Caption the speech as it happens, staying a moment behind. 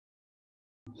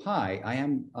Hi, I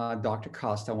am Dr.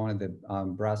 Costa, one of the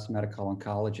breast medical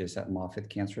oncologists at Moffitt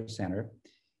Cancer Center,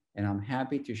 and I'm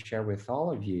happy to share with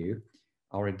all of you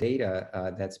our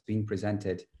data that's being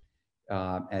presented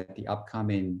at the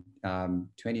upcoming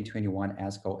 2021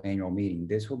 ASCO annual meeting.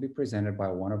 This will be presented by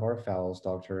one of our fellows,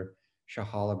 Dr.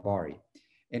 Shahala Bari.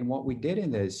 And what we did in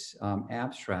this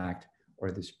abstract or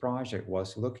this project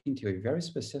was look into a very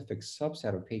specific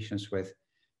subset of patients with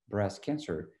breast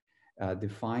cancer,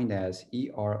 defined as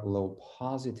ER-low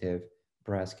positive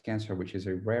breast cancer, which is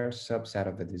a rare subset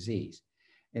of the disease.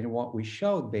 And what we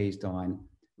showed based on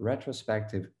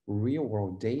retrospective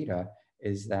real-world data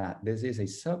is that this is a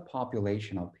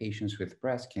subpopulation of patients with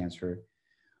breast cancer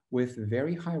with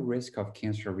very high risk of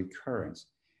cancer recurrence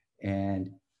and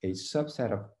a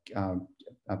subset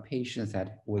of patients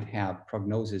that would have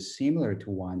prognosis similar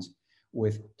to ones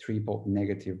with triple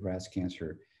negative breast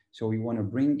cancer. So we want to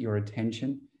bring your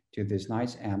attention to this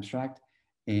nice abstract.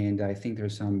 And I think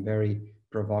there's some very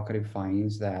provocative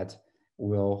findings that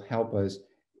will help us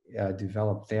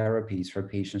develop therapies for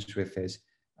patients with this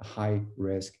high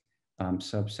risk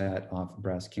subset of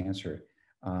breast cancer.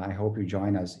 I hope you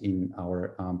join us in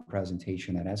our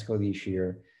presentation at ASCO this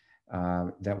year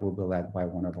that will be led by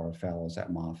one of our fellows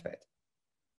at Moffitt.